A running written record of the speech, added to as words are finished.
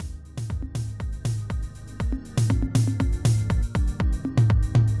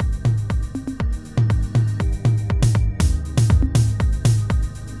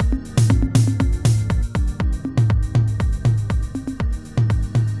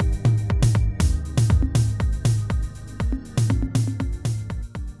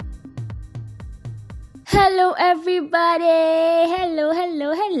Hello, everybody.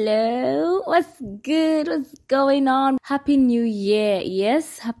 Hello. What's good? What's going on? Happy New Year.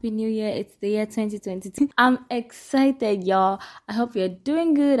 Yes, Happy New Year. It's the year 2022. I'm excited, y'all. I hope you're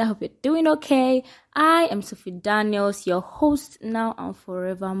doing good. I hope you're doing okay. I am Sophie Daniels, your host now and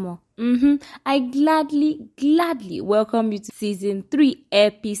forevermore. I gladly welcome you to season 3,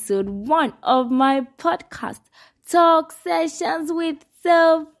 episode 1 of my podcast, Talk Sessions with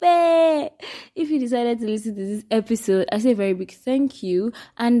Sophie. If you decided to listen to this episode, I say a very big thank you.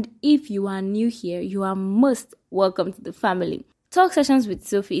 And if you are new here, you are most welcome to the family. Talk Sessions with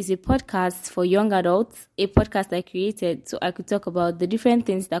Sophie is a podcast for young adults, a podcast I created so I could talk about the different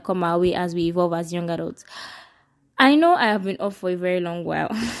things that come our way as we evolve as young adults. I know I have been off for a very long while.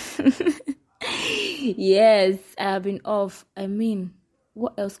 Yes, I have been off. I mean,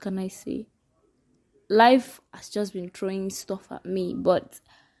 what else can I say? Life has just been throwing stuff at me, but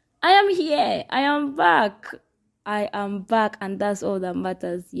I am here. I am back, and that's all that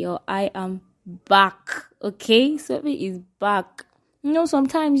matters, yo. I am back, okay? Sophie is back. You know,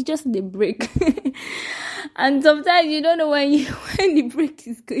 sometimes just the break, and sometimes you don't know when the break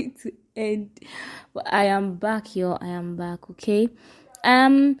is going to end. But I am back, yo. I am back, okay?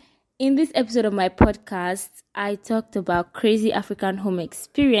 In this episode of my podcast, I talked about crazy African home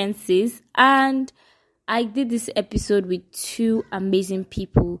experiences, and I did this episode with two amazing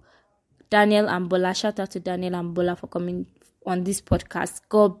people, Daniel and Bola. Shout out to Daniel and Bola for coming on this podcast.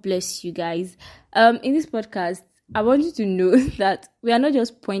 God bless you guys. In this podcast, I want you to know that we are not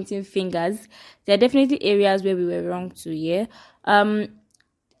just pointing fingers. There are definitely areas where we were wrong to, yeah.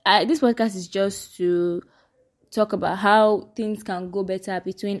 This podcast is just to talk about how things can go better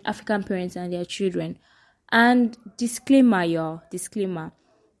between African parents and their children. And disclaimer, y'all,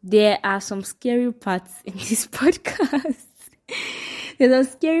 there are some scary parts in this podcast. There's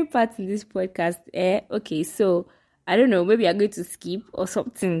some scary parts in this podcast. Okay, so I don't know, maybe I'm going to skip or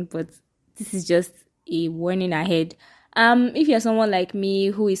something, but this is just a warning ahead. If you're someone like me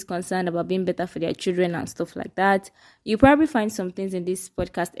who is concerned about being better for their children and stuff like that, you probably find some things in this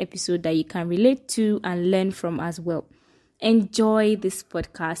podcast episode that you can relate to and learn from as well. Enjoy this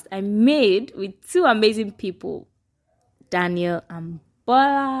podcast I made with two amazing people, Daniel and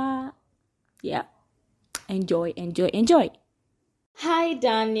Bola. Yeah. Enjoy. Hi,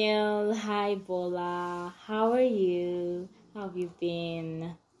 Daniel. Hi, Bola. How are you? How have you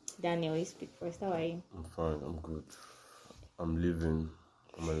been? Daniel, you speak first. How are you? I'm fine. I'm good. I'm living.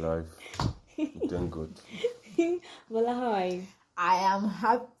 I'm alive. Thank God. Bola, how are you? I am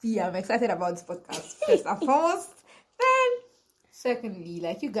happy. I'm excited about this podcast, first and foremost. Then, secondly,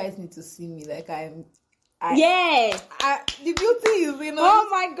 like, you guys need to see me. Like, the beauty is, Oh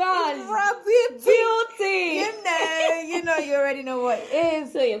my God, beauty. You know, you already know what it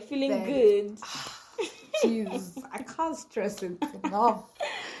is. So you're feeling good. Jeez, I can't stress it enough.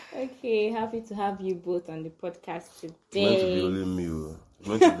 Okay, happy to have you both on the podcast today. It's meant to be only me. It's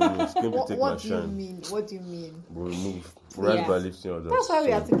meant to be me. It's going to take my shine. What do you mean? We'll move. Rise by lifting others. That's why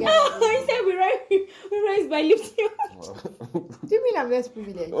we are together. I said we rise by lifting. Do you mean I'm less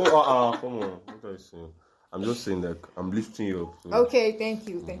privileged? Come on. What are you saying? I'm just saying that I'm lifting you up. So. Okay, thank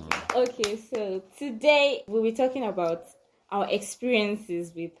you. Okay, so today we'll be talking about our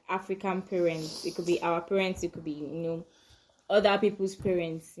experiences with African parents. It could be our parents, it could be, other people's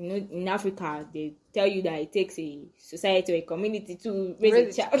parents. In Africa, they tell you that it takes a society or a community to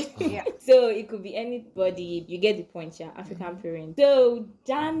raise a child. Yeah. So it could be anybody. You get the point, yeah. African parents. So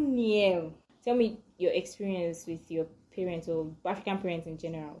Daniel, tell me your experience with your parents or African parents in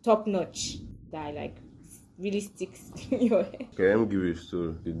general. Top notch that really sticks in your head. Okay, let me give you a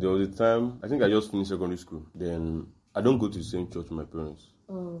story. There was a time, I think I just finished secondary school. Then I don't go to the same church with my parents.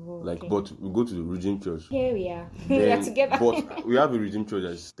 Oh, okay. But we go to the Redeemed Church. Here we are. We are together. But we have a Redeemed Church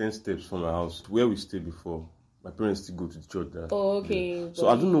that's 10 steps from my house. Where we stayed before, my parents still go to the church there. Oh, okay. So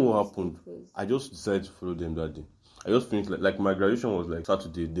I don't know what happened. I just decided to follow them that day. I just finished, like my graduation was like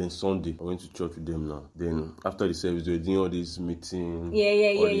Saturday, then Sunday, I went to church with them now. Then after the service, they were doing all this meeting.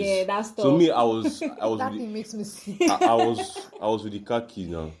 Yeah, that's stuff. So me, I was that thing makes me sick. I was with the car key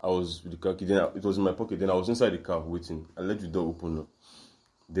now. I was with the car key. Then it was in my pocket. Then I was inside the car waiting. I let the door open up.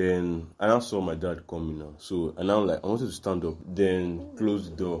 Then I now saw my dad coming now. So I wanted to stand up, then close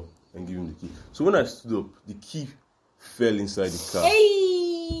the door and give him the key. So when I stood up, the key fell inside the car.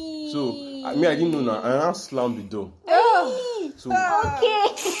 Hey! So I didn't know now. I now slammed the door. So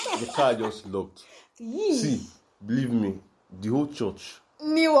Okay. the car just locked. See, believe me, the whole church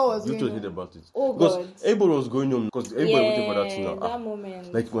knew what was you going just heard on. about it. Oh, because God. everybody was going on. Because everybody waiting for that thing now. That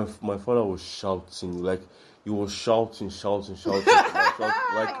moment. Like my father was shouting. Like he was shouting.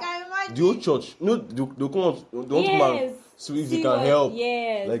 I can The whole church. They come out. They want to come and see if they can help.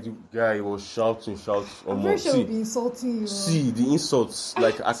 Yes. Like the guy was shouting. I'm very sure he'll be insulting you. See the insults.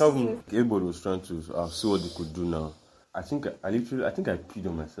 Like I can't even. Everybody was trying to see what they could do now. I think I peed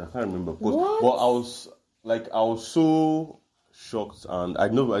on myself. I can't remember. But I was so shocked, and I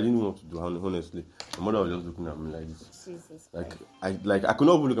didn't know what to do. Honestly, my mother was just looking at me like this. Jesus. I could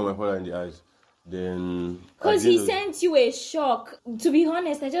not even look at my father in the eyes. Then because he sent you a shock. To be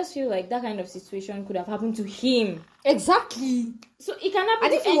honest, I just feel like that kind of situation could have happened to him. Exactly. So it can happen.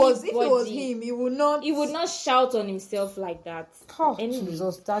 And if it was him, he would not shout on himself like that. Oh, anyway.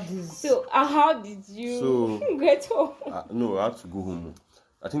 Jesus, that is. So how did you get home? No, I had to go home.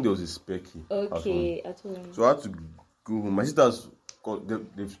 I think there was a spare key. Okay, at home. So I had to go home. My sister's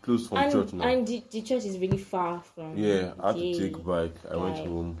they've closed from church now. And the church is really far from. Yeah, I had to take bike. I went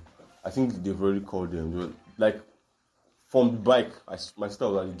home. I think they've already called them. They were, like, from the bike, my sister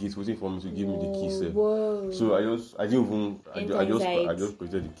was at the gate waiting for me to give me the key. So I just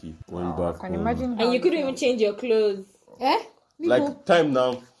protected the key. Went back can home. imagine. And you couldn't even change your clothes. Like time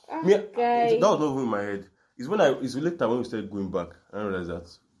now. That guy. was not even in my head. It's later when we started going back. I realized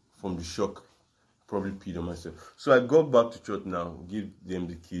that from the shock, probably peed on myself. So I got back to church now, give them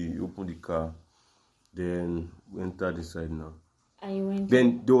the key, open the car, then we entered inside now. And you went.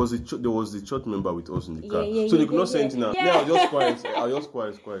 Then there was the church member with us in the car, Yeah, so they could not say anything. Now I was just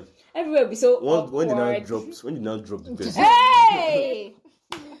quiet. Everywhere be so awkward. When did now drop the person? Hey!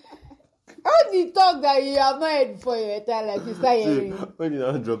 How do you talk that you have not heard before your entire life? You start hearing. When did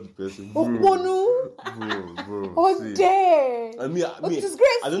now drop the person? Bro. Oh dear. I mean,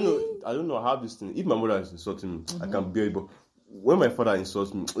 I don't know how this thing. If my mother is insulting me, I can bear it, but when my father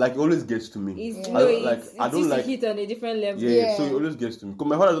insults me, like it always gets to me. I don't like hit on a different level. Yeah, so it always gets to me. Because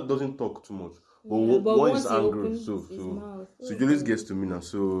my father doesn't talk too much. But when he's angry, so it always gets to me now.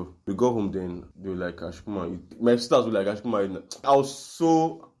 So we got home, then they were like, Ashkuma. My sisters were like, Ashkuma. I was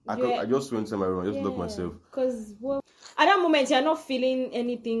so. I just went to my room. I just locked myself. Because at that moment you're not feeling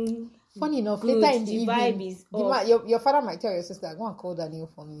anything. Funny enough, good. later in the vibe evening, is your father might tell your sister, go and call Daniel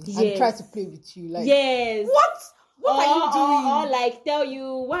for me and try to play with you. Like, yes. What are you doing? Or like tell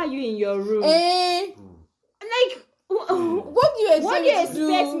you, why are you in your room? Like, what do you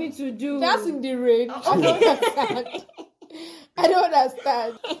expect me to do? That's in the rain. I don't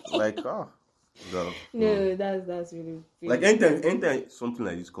understand. Like, no, that's really like anytime something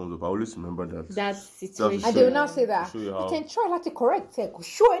like this comes up, I always remember that situation. And they will now say that you can try not to correct it,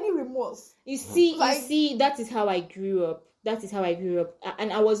 show any remorse. You see, that is how I grew up.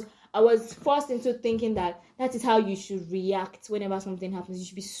 And I was forced into thinking that is how you should react whenever something happens. You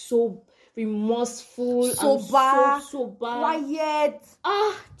should be so remorseful, sober, quiet.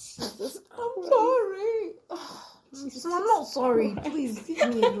 Jesus, I'm sorry. I'm not sorry. Please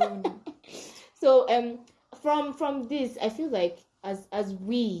leave me alone. So from this, I feel like as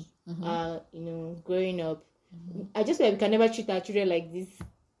we are, growing up, I just feel like we can never treat our children like this.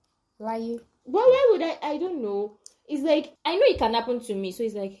 Why? Why would I? I don't know. It's like, I know it can happen to me. So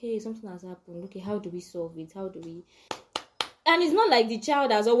it's like, hey, something has happened. Okay, how do we solve it? And it's not like the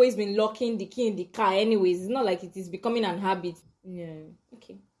child has always been locking the key in the car anyways. It's not like it is becoming an habit. No.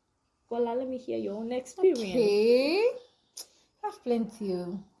 Okay. Bola, let me hear your own experience. Okay. I have plenty.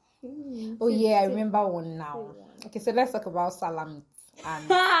 Oh yeah, I remember one now. Okay, so let's talk about Salamit. And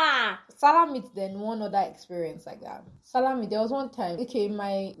Salamit, then one other experience like that. Salamit, there was one time, okay, in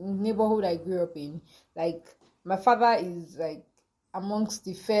my neighborhood I grew up in, like, my father is like amongst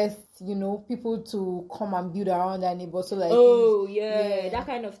the first, people to come and build around their neighbor. So like, that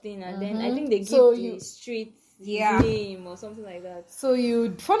kind of thing. And then I think they give the street his name or something like that. So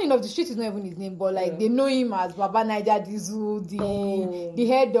funny enough, the street is not even his name, but like they know him as Baba Naija Dizu, the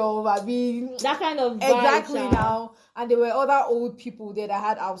head of that kind of vibe, exactly now. And there were other old people there that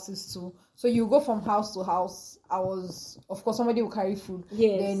had houses too. So you go from house to house. Of course, somebody will carry food.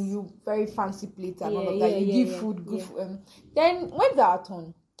 Yes. Then you very fancy plates and all of that. You give food, good food. Then when they are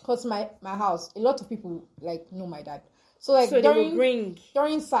turn, because my house, a lot of people like know my dad. So like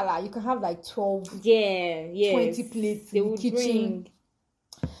during Salah, you can have like 12, 20 plates in the kitchen.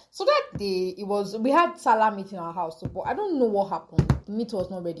 So that day we had Salah meat in our house, but I don't know what happened. The meat was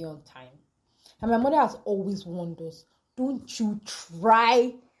not ready on time. And my mother has always warned us, don't you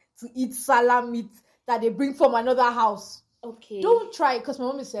try to eat Salah meat that they bring from another house. Okay. Don't try, because my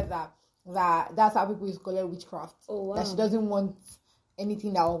mommy said that's how people used to call it witchcraft. Oh wow. That she doesn't want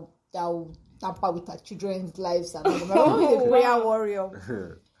anything that will tamper with her children's lives. And my mom is a prayer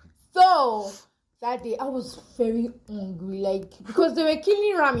warrior. So that day I was very hungry, like, because they were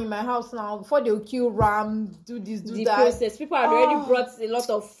killing ram in my house now. Before they would kill ram, do this, do the that. process. People had already brought a lot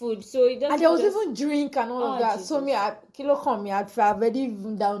of food, so it doesn't. And there was even drink and all of that. Jesus. So me, I've already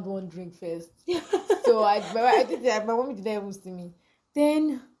even downed one drink first. So I did that. My mommy didn't even see me.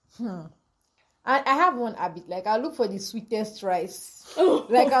 Then, I have one habit. Like, I look for the sweetest rice.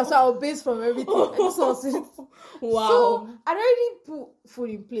 Like, I'll base from everything. Wow. So I already put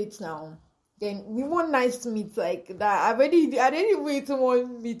food in plates now. Then we want nice meat like that. I didn't wait to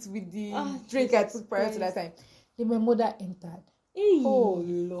want meat with the drink I took prior to that time. Then my mother entered. Hey. Oh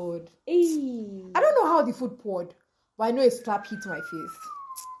Lord. Hey. I don't know how the food poured, but I know a slap hit my face.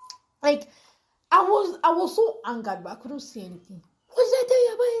 Like, I was so angered, but I couldn't say anything. What did I tell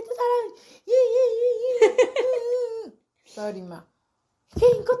you about it? Sorry, ma.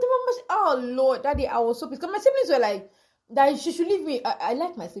 Hey, got the mama. Oh Lord, Daddy, I was so pissed. Because my siblings were like, that she should leave me. I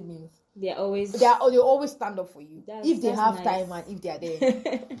like my siblings. They always stand up for you if they have nice time and if they are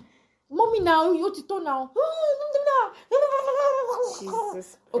there. Mommy, now you want to turn now.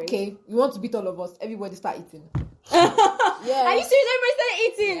 Jesus okay, you want to beat all of us? Everybody start eating. Yeah. Are you serious? Everybody started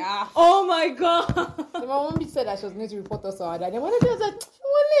eating. Yeah. Oh my god. So my mommy said that she was going to report us all that. And my mother was like,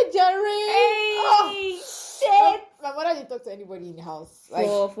 hey, shit. My mother didn't talk to anybody in the house. Like,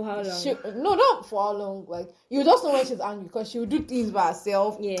 for how long? Not for how long. Like, you just know when she's angry because she would do things by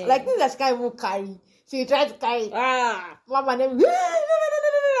herself. Yeah. Like things that she can't even carry. She would try to carry. Mama then no.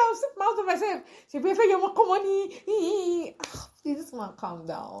 I'll sit my mouth to myself. She prefer your come on. Please, this man, calm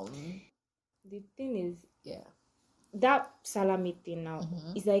down. The thing is, that salami thing now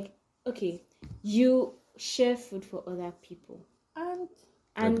is like, okay, you share food for other people, and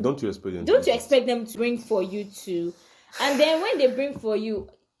like, don't you expect them to bring for you too? And then when they bring for you,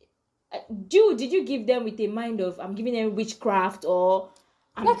 did you give them with a mind of I'm giving them witchcraft or?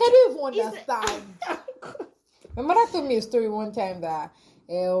 I don't even understand. My mother told me a story one time that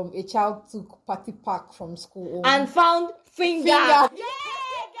a child took party pack from school and found finger. Yeah.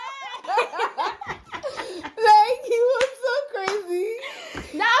 Like, he was so crazy.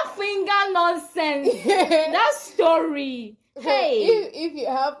 That finger nonsense. That story. Hey, if you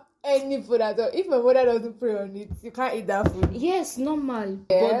have any food at all, if my mother doesn't pray on it, you can't eat that food. Yes, normal.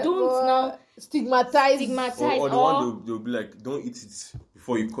 But don't now stigmatize. Or the one they'll be like, don't eat it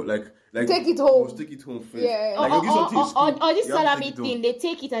before you like take it home. Take it home first. Yeah. Like, or this salami thing, they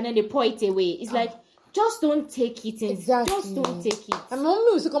take it and then they pour it away. It's like, just don't take it in. Exactly. Just don't take it. And my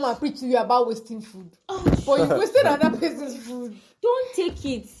mommy used to come and preach to you about wasting food. But you wasted another person's food. Don't take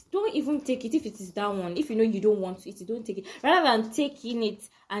it. Don't even take it if it is that one. If you know you don't want to eat it, don't take it. Rather than taking it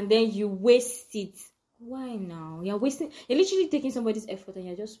and then you waste it. Why now? You're literally taking somebody's effort and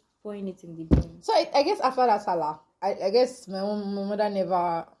you're just pouring it in the bin. So I guess after that salah, I guess my mother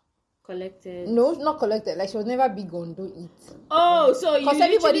never collected. No, not collected. Like, she was never big on don't eat. Oh, so you because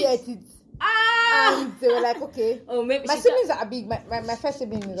everybody ate it. And they were like, okay. Oh, maybe my siblings are big. My first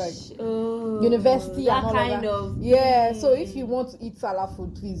sibling is like university that and all kind of that. Yeah. So if you want to eat salah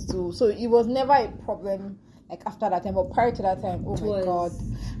food, please do. So it was never a problem. Like after that time, but prior to that time, oh my god.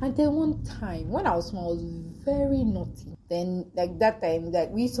 And then one time when I was small, I was very naughty. Then like that time, like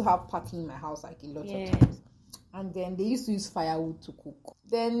we used to have party in my house like a lot of times. And then they used to use firewood to cook.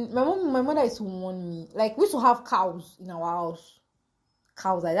 Then my mother used to warn me. Like, we used to have cows in our house.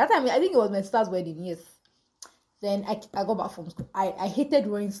 Cows. Like that time, I think it was my sister's wedding, yes. Then I got back from school. I hated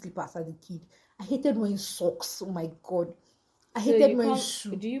wearing slippers as a kid. I hated wearing socks. Oh my god. I hated wearing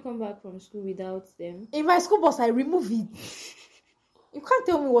shoes. Do you come back from school without them? In my school bus, I remove it. You can't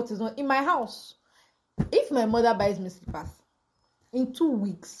tell me what is not. In my house, if my mother buys me slippers, in 2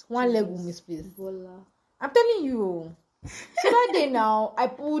 weeks, one leg will misplace. I'm telling you. So that day now, I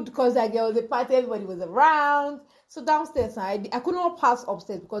pulled because like, there was a party, everybody was around. So downstairs, I could not pass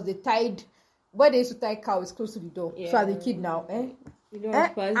upstairs because they tied, where they used to tie cow is close to the door. Yeah. So as a kid now, you don't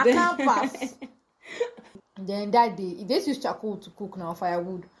pass I can't pass. Then that day, they used to use charcoal to cook now,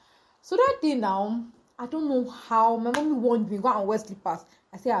 firewood. So that day now, I don't know how, my mommy warned me, go and wear slippers.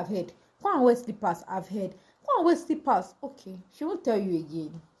 I say, I've heard. Go and wear slippers, I've heard. Go and wear slippers. Okay, she won't tell you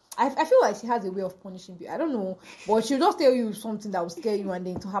again. I feel like she has a way of punishing you. I don't know. But she'll just tell you something that will scare you and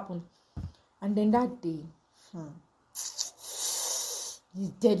then it will happen. And then that day, this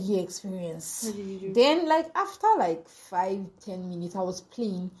deadly experience. What did you do? Then like after like 5-10 minutes, I was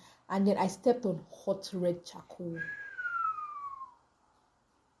playing and then I stepped on hot red charcoal.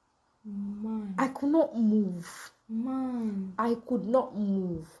 Man. I could not move. Man. I could not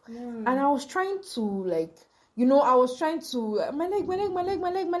move. Man. And I was trying to like, I was trying to my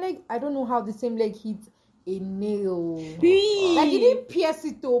leg. I don't know how the same leg hit a nail. Like he didn't pierce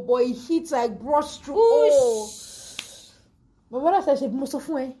it though, but he hit like brush through. Oh. My mother said, she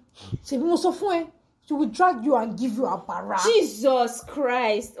will drag you and give you a bara. Jesus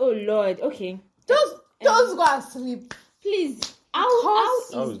Christ. Oh Lord. Okay. Just go and sleep. Please.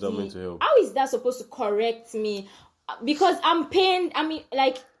 How is that meant to help? How is that supposed to correct me? Because I'm pained. I mean,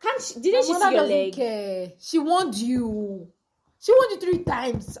 like, didn't she see your leg? Care. She warned you. She warned you 3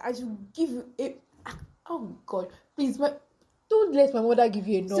 times. I should give you a... Oh, God. Please, don't let my mother give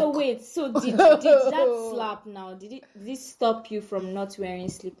you a knock. So, wait. So, did that slap now? Did it stop you from not wearing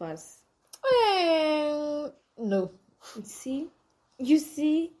slippers? No. You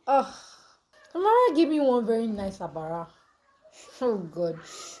see? My mother gave me one very nice abara. Oh, God.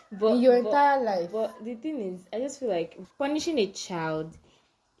 In your entire life. But the thing is, I just feel like punishing a child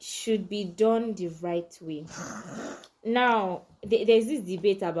should be done the right way. Now, there's this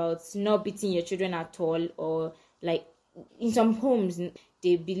debate about not beating your children at all, or like in some homes,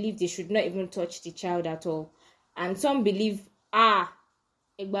 they believe they should not even touch the child at all. And some believe, I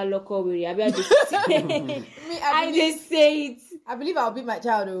just say it. I believe I'll beat my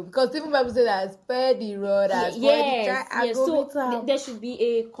child though, because even people say that spare the road, so there should be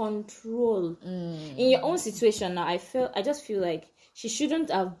a control in your own situation. Now, I just feel like she shouldn't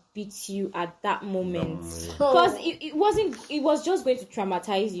have beat you at that moment, because it was just going to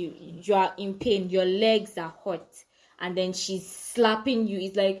traumatize you. You are in pain, your legs are hot, and then she's slapping you.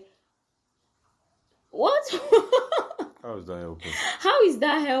 It's like, what? How is that helping? How is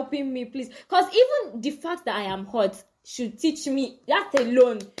that helping me, please? Because even the fact that I am hot should teach me, that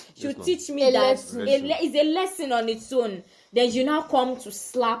alone should teach me that it's a lesson on its own. Then you now come to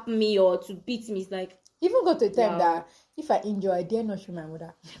slap me or to beat me. It's like, even go to a time that if I injure, I dare not show my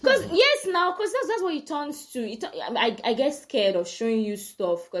mother. Because that's what it turns to. I get scared of showing you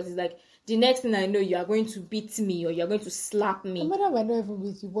stuff, because it's like, the next thing I know, you are going to beat me or you are going to slap me. My mother might not even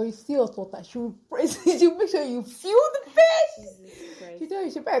beat you, but you see hot water. She will press it. She will make sure you feel the pain. She tell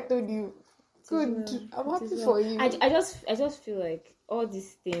you, she probably told you. Good. I'm happy for you. I just feel like all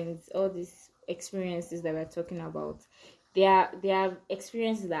these things, all these experiences that we're talking about, they are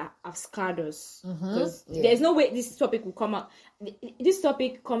experiences that have scarred us. Because there's no way this topic will come up. This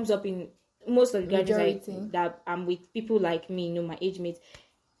topic comes up in most of the gatherings that I'm with people like me, my age mates.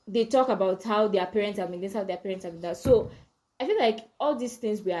 They talk about how their parents have been this, how their parents have been that. So I feel like all these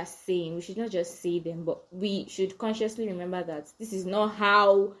things we are saying, we should not just say them, but we should consciously remember that this is not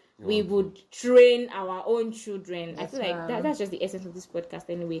how we would train our own children. I feel like that's just the essence of this podcast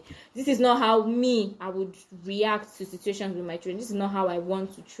anyway. This is not how I would react to situations with my children. This is not how I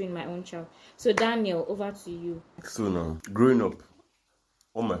want to train my own child. So Daniel, over to you. So now, growing up,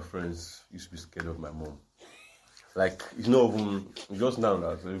 all my friends used to be scared of my mom. Like, it's not even just now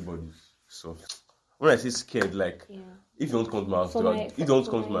that everybody's soft. When I say scared, like, if you don't come to my house, if you don't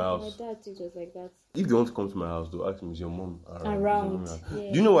come to my house, my dad too was like that. If they want to come to my house, they'll ask me, is your mom around?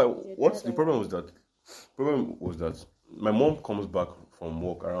 Yeah. Do you know why? What's the problem was that? The problem was that my mom comes back from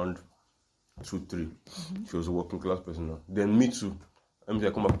work around 2-3. She was a working class person now. Then me too. I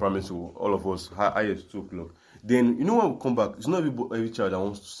come back primary school. All of us highest 2 o'clock. Then you know when we come back, it's not every child that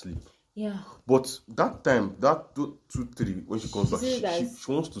wants to sleep. Yeah. But that time, that 2-3, when she comes back,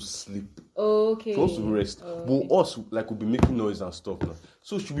 she wants to sleep. Oh, okay. She wants to rest. But us, like, we'll be making noise and stuff now.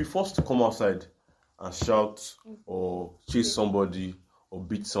 So she'll be forced to come outside and shout or chase somebody or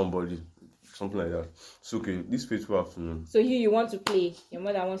beat somebody. Something like that. So, okay, this fateful afternoon. So you want to play. Your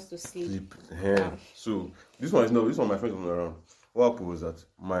mother wants to sleep. Yeah. So, this one my friends were around. What happened was that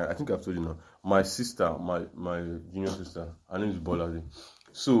I think I've told you now, my sister, my junior sister, her name is Bolade.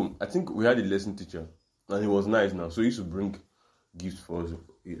 So I think we had a lesson teacher, and he was nice now. So he used to bring gifts for us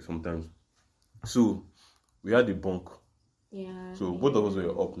sometimes. So we had a bunk. Yeah. So both of us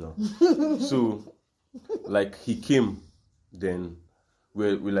were up now. So like he came, then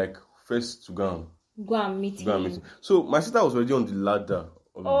we like first to go and meet him. So my sister was already on the ladder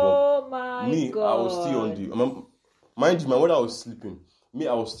of the bunk. Oh my God. I was still on the. Mind you, my mother was sleeping. Me,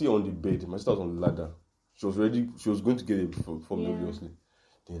 I was still on the bed. My sister was on the ladder. She was ready. She was going to get it for me, obviously.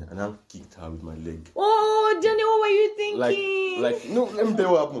 Then and I kicked her with my leg. Oh, Johnny, what were you thinking? Like no, let me tell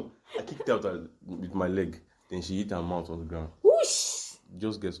you what happened. I kicked her with my leg. Then she hit her mouth on the ground. Whoosh!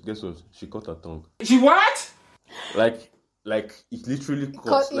 Just guess what? She cut her tongue. She what? Like it literally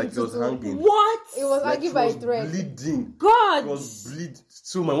cut. Like it was hanging. What? It was hanging by a thread. Bleeding. God. It was bleed.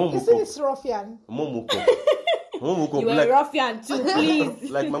 So my mom woke up. This ruffian. My mom woke up. You were a ruffian too, please.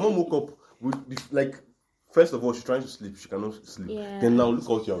 Like my mom woke up with like. First of all, she's trying to sleep. She cannot sleep. Yeah. Then now look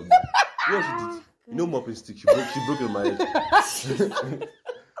what you have done. You know what she did? You know mopping stick. She broke it in my head.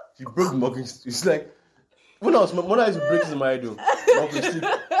 She broke the mopping stick. It's like When I was mother used to break this in my head, though.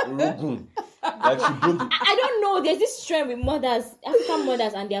 Rogun. Like she broke it. I don't know. There's this trend with mothers, African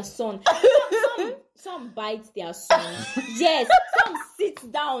mothers and their son. Some bite their son. Yes, some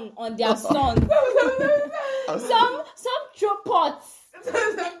sit down on their son. some throw pots.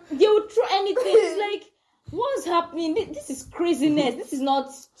 They will throw anything. It's like, what's happening? This is craziness. This is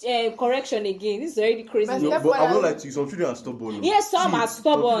not correction again. This is already craziness. No, but I won't lie to you. Some children are stubborn. Yes, some are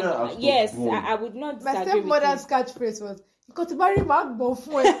stubborn. Yes, I would not. My stepmother's catchphrase was, "You got to bury my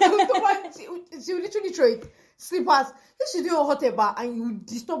boyfriend." She would literally throw it. Slippers. If she do a hot bar and you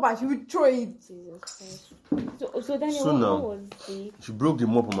disturb her, she would throw it. Jesus Christ. So Daniel, So now, what was the... She broke the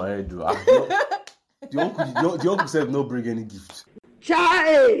mop on my head, though. The uncle said no bring any gift.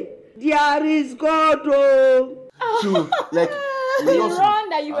 Child, there is God. Oh. So like the run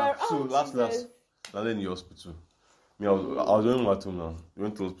that you were. So last, now in the hospital. Me, I was going at home now. We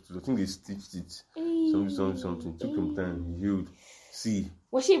went to hospital. I think they stitched it. Something. Took some time. He healed. See.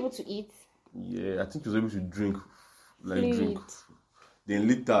 Was she able to eat? Yeah, I think she was able to drink. Fluid. Then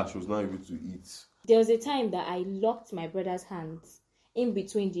later she was not able to eat. There was a time that I locked my brother's hands in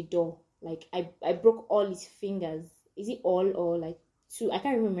between the door. Like I broke all his fingers. Is it all or like two? I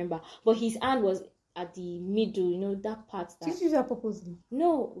can't remember. But his hand was at the middle, you know, that part. Did you do that purposely?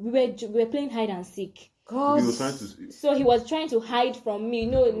 No, we were playing hide and seek. God. He was trying to... So he was trying to hide from me.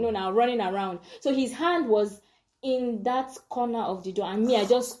 No, now running around. So his hand was in that corner of the door, and me, I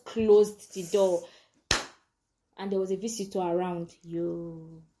just closed the door, and there was a visitor around.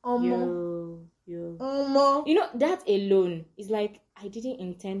 You know, that alone is like, I didn't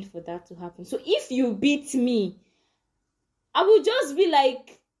intend for that to happen. So if you beat me, I will just be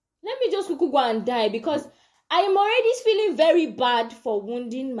like, let me just go and die, because I am already feeling very bad for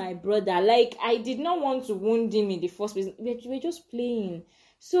wounding my brother. Like, I did not want to wound him in the first place. We're just playing.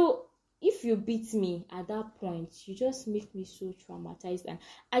 So if you beat me at that point, you just make me so traumatized. And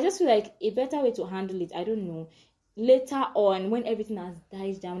I just feel like a better way to handle it, I don't know, later on, when everything has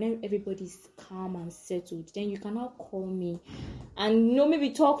died down, when everybody's calm and settled, then you can now call me and, maybe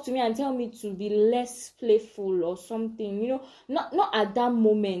talk to me and tell me to be less playful or something, not at that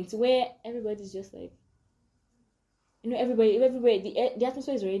moment where everybody's just like, everybody, the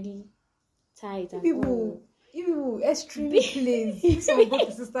atmosphere is already tight. You extremely pleased. Some go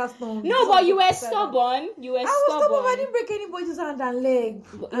to sister's home. No, but you were stubborn. I was stubborn. I didn't break anybody's hand and leg.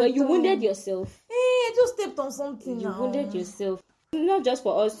 Well, you wounded yourself. I just stepped on something. You wounded yourself. Not just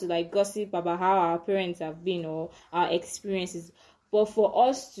for us to like gossip about how our parents have been or our experiences, but for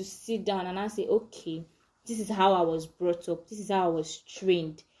us to sit down and say, okay, this is how I was brought up. This is how I was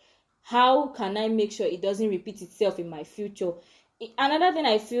trained. How can I make sure it doesn't repeat itself in my future? Another thing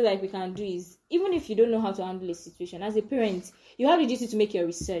I feel like we can do is, even if you don't know how to handle a situation, as a parent, you have the duty to make your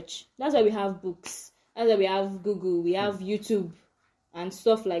research. That's why we have books. That's why we have Google. We have YouTube and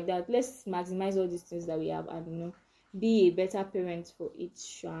stuff like that. Let's maximize all these things that we have and, be a better parent for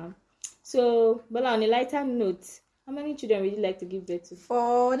each. So, but on a lighter note, how many children would you like to give birth to?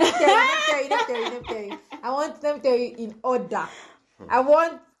 Let me tell you. I want them to tell you in order. I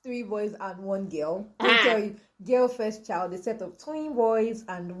want 3 boys and 1 girl. Let me tell you, girl first child, a set of twin boys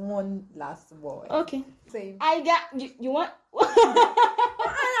and 1 last boy. Okay. Same. I got you want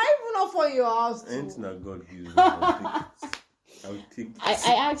I even not for your house. Anything that God gives, I'll take it.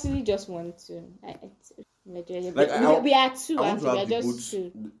 I actually just want to. We are 2. I want we to are have just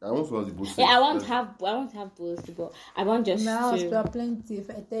the 2. I want to have the both. Yeah, I won't have both, but I want just now 2. There are plenty.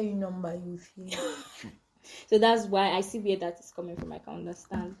 If I tell you number, you feel. So that's why I see where that is coming from. I can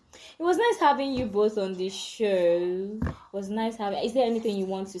understand. It was nice having you both on this show. It was nice having. Is there anything you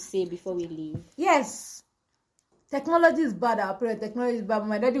want to say before we leave? Yes. Technology is bad. Our parents, technology is bad.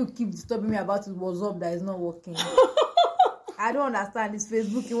 My daddy will keep disturbing me about his WhatsApp that is not working. I don't understand this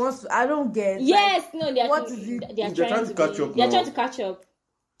Facebook. He wants to. I don't get. Yes, no, they are. What is it? They are trying to catch up. They are trying to catch up.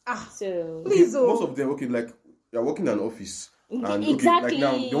 So please, most of them like you're working in an office. And, exactly.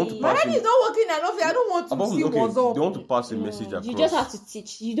 Now they want to my daddy is not working in an office. I don't want to see WhatsApp. They want to pass a message across. You just have to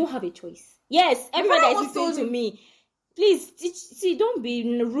teach. You don't have a choice. Yes, everybody that is listening to me, please teach. See, don't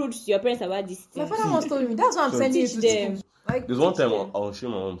be rude to your parents about this thing. My father once told me. That's why I'm sending you to them. Like, there's one time I was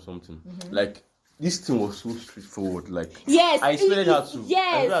showing my mom something. Mm-hmm. Like, this thing was so straightforward. Like, yes, I explained her to.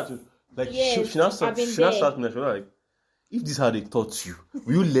 Yes. Like, yes, she now started me. She was like, if this is how they taught you,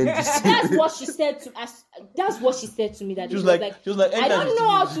 will you learn this? That's what she said to us. That's what she said to me. That she was like, I don't know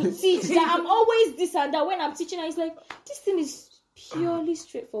how to teach. That I'm always this and that. When I'm teaching her, it's like, this thing is purely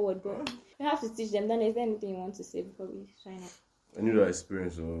straightforward, bro. You have to teach them. Then is there anything you want to say before we sign up? Any other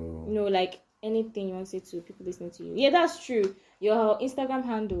experience or like anything you want to say to people listening to you? Yeah, that's true. Your Instagram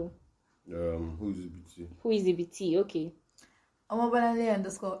handle. Who is BT? Who is the BT? Okay.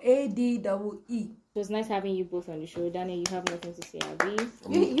 _ADEE. It was nice having you both on the show. Daniel, you have nothing to say, Abi?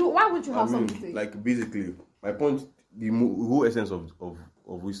 Why would you have something to say? Like, basically, my point, the whole essence of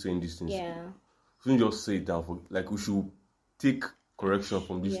we saying these things. Yeah. We shouldn't just say it down. Like, we should take correction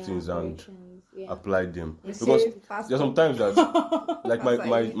from these things and apply them. Because there's sometimes that, like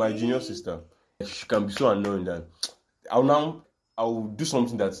my junior sister, she can be so annoying that I'll do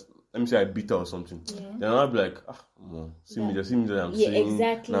something that, let me say I beat her or something. Yeah. Then I'll be like, see me that I'm saying.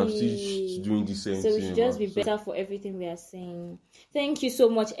 Exactly. And I'm still doing the same thing. So we should just be better for everything we are saying. Thank you so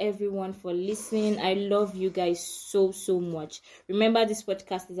much, everyone, for listening. I love you guys so, so much. Remember, this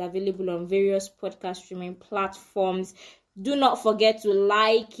podcast is available on various podcast streaming platforms. Do not forget to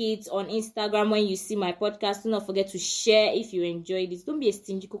like it on Instagram when you see my podcast. Do not forget to share if you enjoy this. Don't be a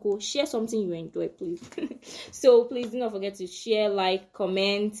stingy coco. Share something you enjoy, please. So please do not forget to share, like,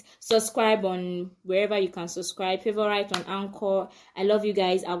 comment, subscribe on wherever you can subscribe, favorite on Anchor. I love you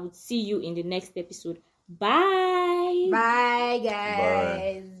guys. I will see you in the next episode. Bye. Bye,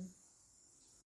 guys. Bye.